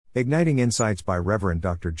Igniting Insights by Reverend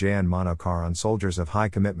Dr. Jan Manokar on soldiers of high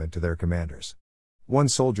commitment to their commanders. One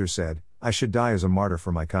soldier said, "I should die as a martyr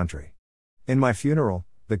for my country. In my funeral,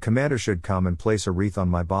 the commander should come and place a wreath on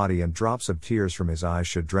my body and drops of tears from his eyes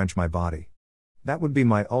should drench my body. That would be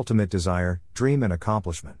my ultimate desire, dream and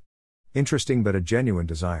accomplishment." Interesting but a genuine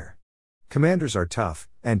desire. Commanders are tough,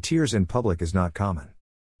 and tears in public is not common.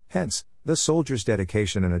 Hence, the soldier's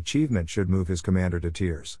dedication and achievement should move his commander to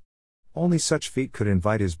tears. Only such feat could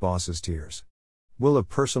invite his boss's tears. Will a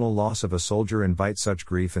personal loss of a soldier invite such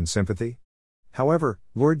grief and sympathy? However,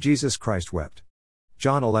 Lord Jesus Christ wept.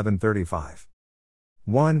 John 11:35.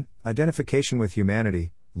 1. Identification with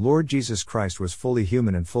humanity. Lord Jesus Christ was fully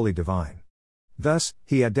human and fully divine. Thus,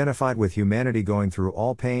 he identified with humanity going through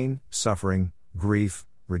all pain, suffering, grief,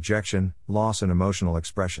 rejection, loss and emotional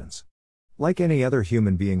expressions. Like any other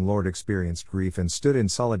human being, Lord experienced grief and stood in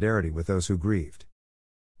solidarity with those who grieved.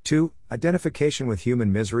 2. Identification with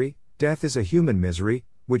human misery. Death is a human misery,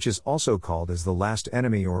 which is also called as the last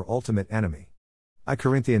enemy or ultimate enemy. I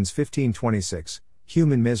Corinthians 15:26.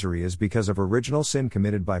 Human misery is because of original sin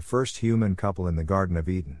committed by first human couple in the Garden of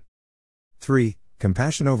Eden. 3.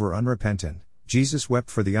 Compassion over unrepentant. Jesus wept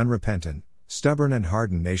for the unrepentant, stubborn and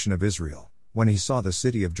hardened nation of Israel, when he saw the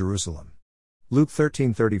city of Jerusalem. Luke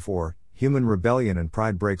 13:34. Human rebellion and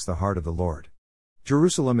pride breaks the heart of the Lord.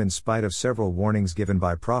 Jerusalem, in spite of several warnings given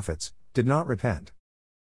by prophets, did not repent.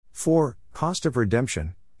 4. Cost of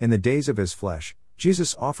redemption. In the days of his flesh,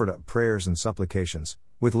 Jesus offered up prayers and supplications,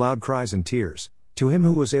 with loud cries and tears, to him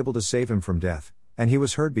who was able to save him from death, and he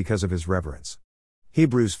was heard because of his reverence.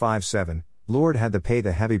 Hebrews 5:7. Lord had to pay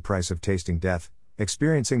the heavy price of tasting death,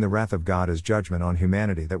 experiencing the wrath of God as judgment on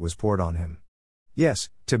humanity that was poured on him. Yes,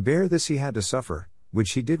 to bear this he had to suffer,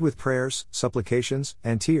 which he did with prayers, supplications,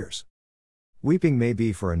 and tears. Weeping may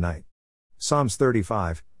be for a night. Psalms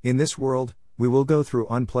 35. In this world, we will go through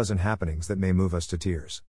unpleasant happenings that may move us to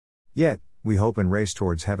tears. Yet, we hope and race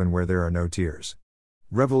towards heaven where there are no tears.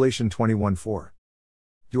 Revelation 21:4.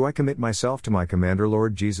 Do I commit myself to my commander,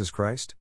 Lord Jesus Christ?